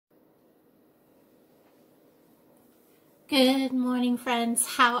Good morning, friends.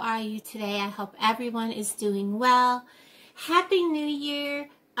 How are you today? I hope everyone is doing well. Happy New Year.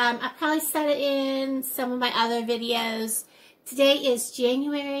 I probably said it in some of my other videos. Today is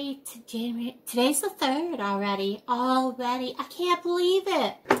January. Today's the 3rd already. I can't believe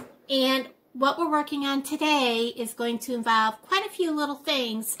it. And what we're working on today is going to involve quite a few little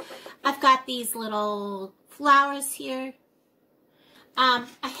things. I've got these little flowers here. I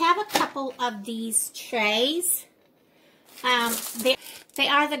have a couple of these trays. They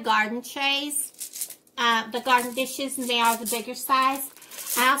are the garden trays, the garden dishes, and they are the bigger size.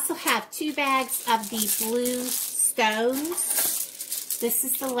 I also have 2 bags of the blue stones. This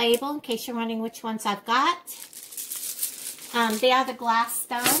is the label in case you're wondering which ones I've got. They are the glass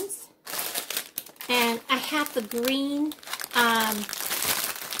stones. And I have the green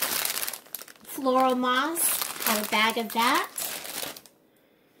floral moss. I have a bag of that.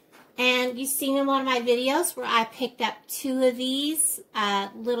 And you've seen in one of my videos where I picked up 2 of these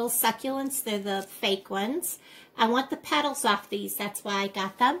little succulents. They're the fake ones. I want the petals off these. That's why I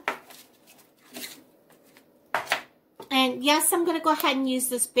got them. And yes, I'm going to go ahead and use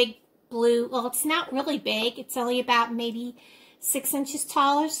this big blue. Well, it's not really big. It's only about maybe 6 inches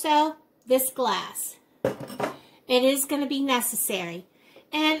tall or so. This glass. It is going to be necessary.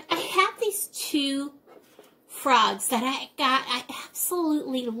 And I have these 2 frogs that I got. I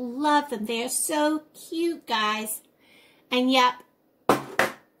absolutely love them. They're so cute, guys. And yep,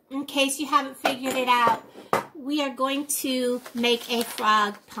 in case you haven't figured it out, we are going to make a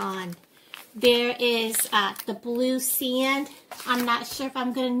frog pond. There is the blue sand. I'm not sure if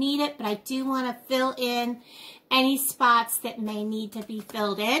I'm going to need it, but I do want to fill in any spots that may need to be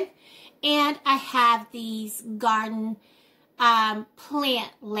filled in. And I have these garden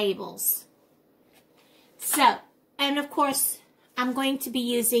plant labels. So, and of course, I'm going to be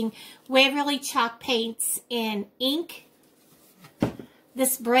using Waverly chalk paints in ink.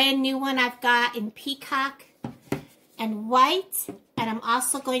 This brand new one I've got in peacock and white. And I'm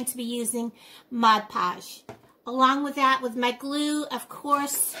also going to be using Mod Podge. Along with that, with my glue, of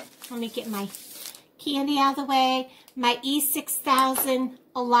course, let me get my candy out of the way. My E6000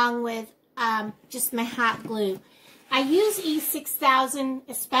 along with just my hot glue. I use E6000,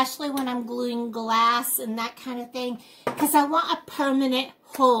 especially when I'm gluing glass and that kind of thing, because I want a permanent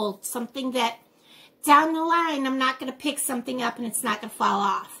hold, something that down the line I'm not going to pick something up and it's not going to fall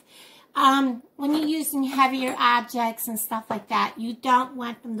off. When you're using heavier objects and stuff like that, you don't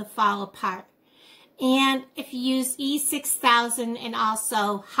want them to fall apart. And if you use E6000 and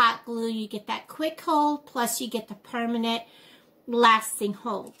also hot glue, you get that quick hold, plus you get the permanent lasting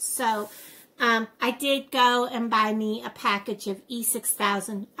hold. So I did go and buy me a package of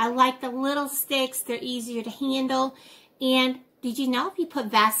E6000. I like the little sticks. They're easier to handle. And did you know if you put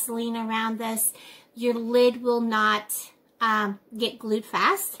Vaseline around this, your lid will not get glued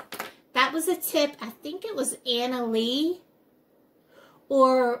fast? That was a tip. I think it was Anna Lee.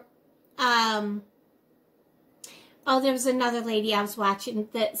 Or, oh, there was another lady I was watching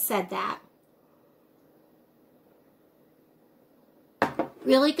that said that.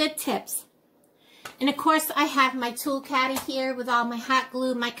 Really good tips. And of course, I have my tool caddy here with all my hot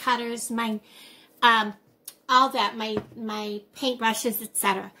glue, my cutters, my all that, my paintbrushes,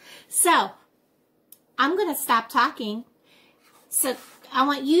 etc. So, I'm going to stop talking. So, I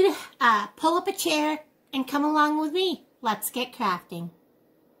want you to pull up a chair and come along with me. Let's get crafting.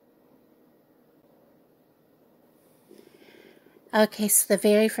 Okay, so the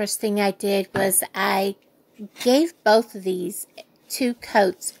very first thing I did was I gave both of these 2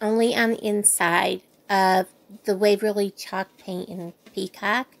 coats only on the inside of the Waverly chalk paint in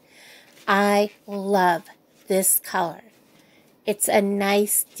peacock. I love this color. It's a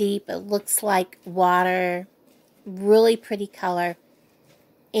nice deep, it looks like water, really pretty color.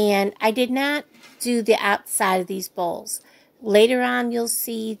 And I did not do the outside of these bowls. Later on you'll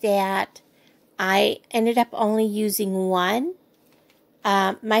see that I ended up only using 1.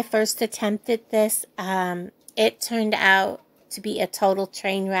 My first attempt at this, it turned out to be a total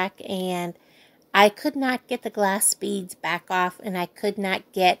train wreck, and I could not get the glass beads back off, and I could not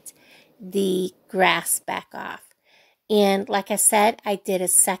get the grass back off. And like I said, I did a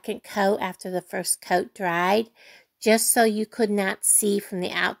second coat after the first coat dried, just so you could not see from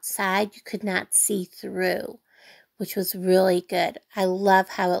the outside, you could not see through, which was really good. I love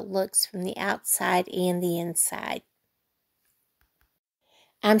how it looks from the outside and the inside.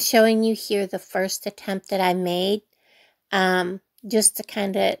 I'm showing you here the first attempt that I made. Just to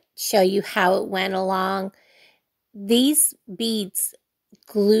kind of show you how it went along. These beads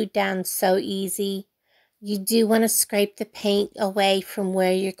glued down so easy. You do want to scrape the paint away from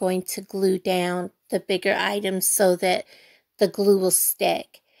where you're going to glue down the bigger items so that the glue will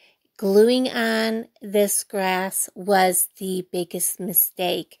stick. Gluing on this grass was the biggest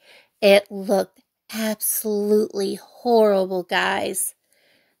mistake. It looked absolutely horrible, guys.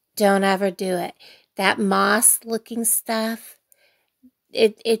 Don't ever do it. That moss looking stuff,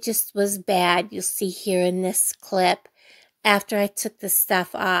 it just was bad. You'll see here in this clip, after I took the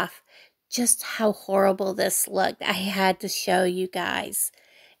stuff off, just how horrible this looked. I had to show you guys.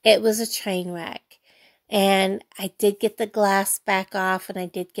 It was a train wreck. And I did get the glass back off, and I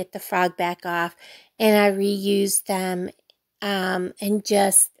did get the frog back off, and I reused them and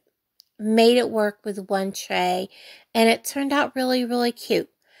just made it work with one tray, and it turned out really, really cute.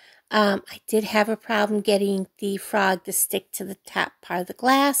 I did have a problem getting the frog to stick to the top part of the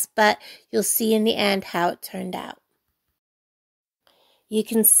glass, but you'll see in the end how it turned out. You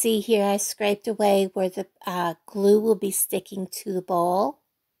can see here I scraped away where the glue will be sticking to the bowl.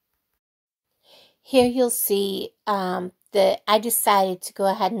 Here you'll see that I decided to go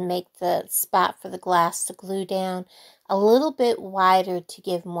ahead and make the spot for the glass to glue down a little bit wider to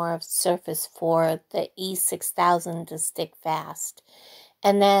give more of surface for the E6000 to stick fast.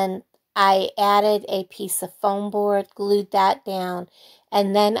 And then I added a piece of foam board, glued that down,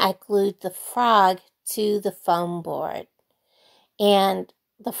 and then I glued the frog to the foam board. And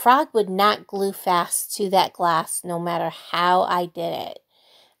the frog would not glue fast to that glass no matter how I did it.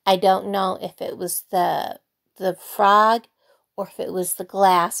 I don't know if it was the frog or if it was the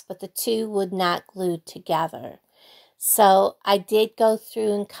glass, but the two would not glue together. So I did go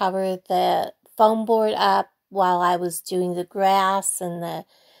through and cover the foam board up while I was doing the grass and the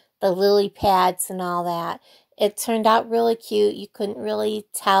lily pads and all that. It turned out really cute. You couldn't really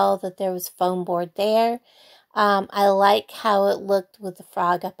tell that there was foam board there. I like how it looked with the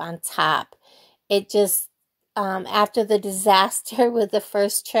frog up on top. It just, after the disaster with the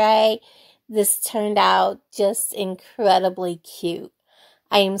first tray, this turned out just incredibly cute.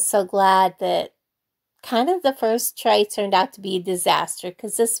 I am so glad that kind of the first tray turned out to be a disaster,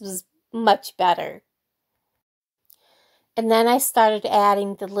 because this was much better. And then I started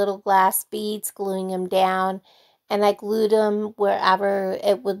adding the little glass beads, gluing them down, and I glued them wherever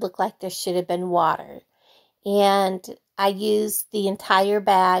it would look like there should have been water. And I used the entire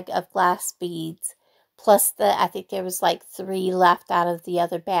bag of glass beads, plus I think there was like 3 left out of the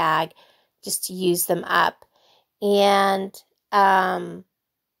other bag, just to use them up. And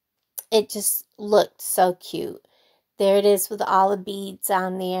it just looked so cute. There it is with all the beads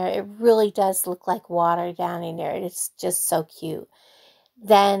on there. It really does look like water down in there. It's just so cute.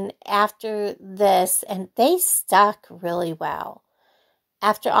 Then after this, and they stuck really well.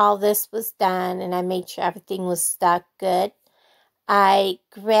 After all this was done and I made sure everything was stuck good, I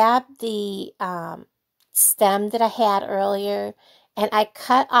grabbed the stem that I had earlier and I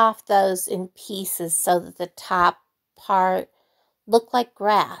cut off those in pieces so that the top part looked like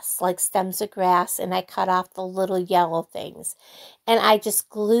grass, like stems of grass, and I cut off the little yellow things. And I just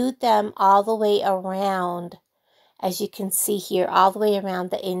glued them all the way around, as you can see here, all the way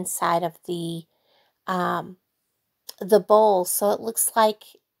around the inside of the bowl, so it looks like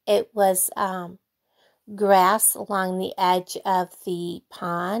it was grass along the edge of the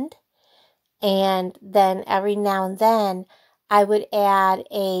pond. And then every now and then I would add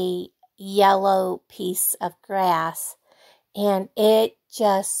a yellow piece of grass, and it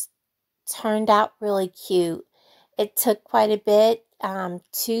just turned out really cute. It took quite a bit,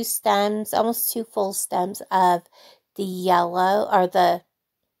 2 stems, almost 2 full stems of the yellow or the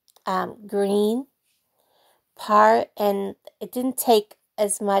green part, and it didn't take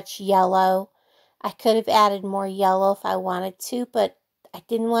as much yellow. I could have added more yellow if I wanted to, but I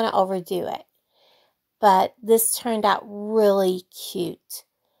didn't want to overdo it. But this turned out really cute.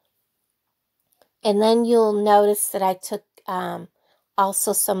 And then you'll notice that I took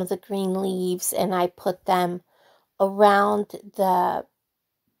also some of the green leaves and I put them around the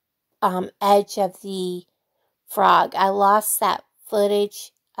edge of the frog. I lost that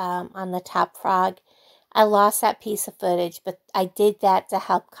footage on the top frog. I lost that piece of footage, but I did that to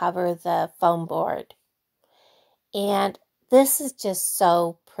help cover the foam board. And this is just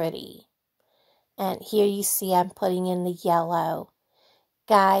so pretty. And here you see I'm putting in the yellow.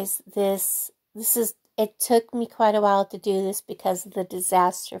 Guys, it took me quite a while to do this because of the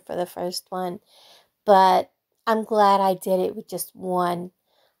disaster for the first one. But I'm glad I did it with just one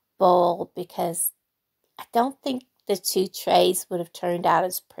bowl, because I don't think the 2 trays would have turned out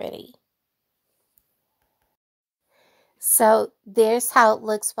as pretty. So there's how it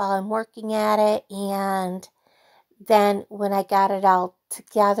looks while I'm working at it, and then when I got it all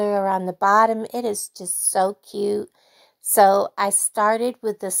together around the bottom, it is just so cute. So I started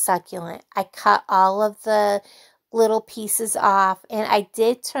with the succulent. I cut all of the little pieces off, and I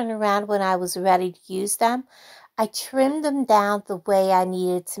did turn around when I was ready to use them. I trimmed them down the way I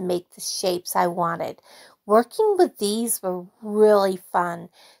needed to make the shapes I wanted. Working with these were really fun.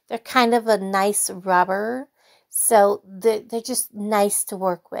 They're kind of a nice rubber, so they're just nice to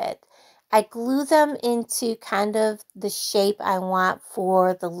work with. I glue them into kind of the shape I want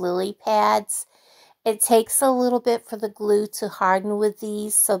for the lily pads. It takes a little bit for the glue to harden with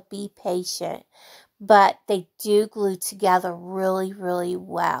these, so be patient. But they do glue together really, really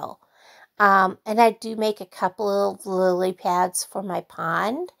well. And I do make a couple of lily pads for my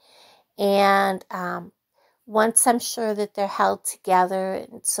pond. And once I'm sure that they're held together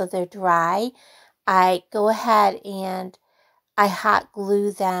so they're dry, I go ahead and I hot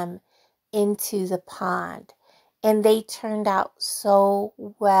glue them into the pond. And they turned out so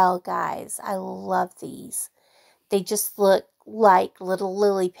well, guys. I love these. They just look like little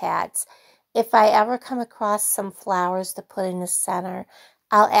lily pads. If I ever come across some flowers to put in the center,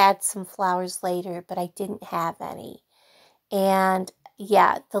 I'll add some flowers later, but I didn't have any. And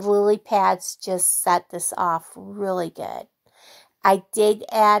yeah, the lily pads just set this off really good. I did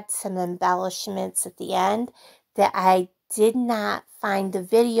add some embellishments at the end that I did not find the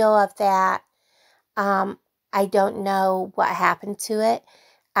video of that. I don't know what happened to it.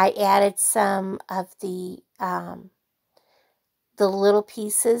 I added some of the little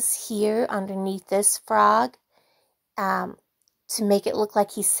pieces here underneath this frog to make it look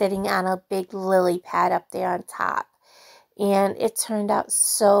like he's sitting on a big lily pad up there on top. And it turned out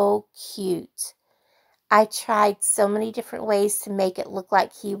so cute. I tried so many different ways to make it look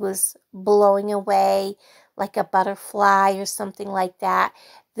like he was blowing away like a butterfly or something like that.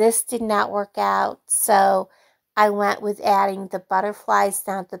 This did not work out, so I went with adding the butterflies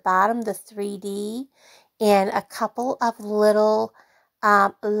down at the bottom, the 3D, and a couple of little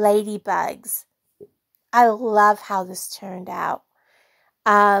ladybugs. I love how this turned out.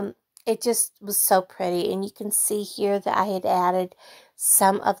 It just was so pretty, and you can see here that I had added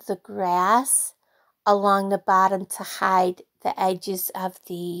some of the grass along the bottom to hide the edges of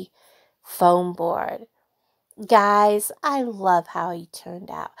the foam board. Guys, I love how he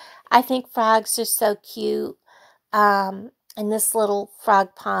turned out. I think frogs are so cute. And this little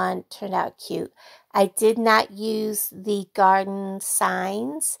frog pond turned out cute. I did not use the garden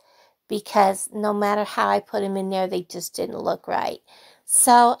signs because no matter how I put them in there, they just didn't look right.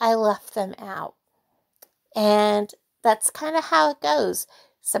 So I left them out. And that's kind of how it goes.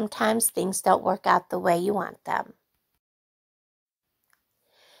 Sometimes things don't work out the way you want them.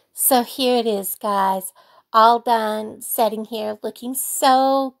 So here it is, guys. All done, sitting here looking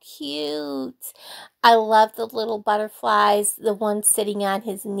so cute. I love the little butterflies, the one sitting on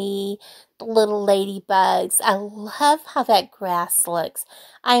his knee, the little ladybugs. I love how that grass looks.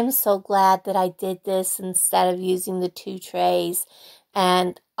 I am so glad that I did this instead of using the 2 trays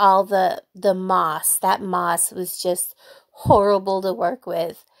and all the moss. That moss was just horrible to work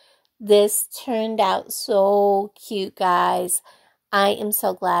with. This turned out so cute, guys. I am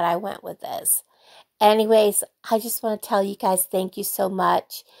so glad I went with this. Anyways, I just want to tell you guys thank you so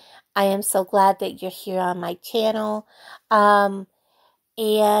much. I am so glad that you're here on my channel. And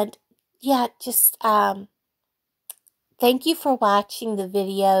yeah, just thank you for watching the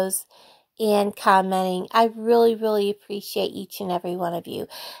videos and commenting. I really, really appreciate each and every one of you.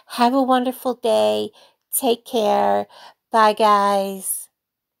 Have a wonderful day. Take care. Bye, guys.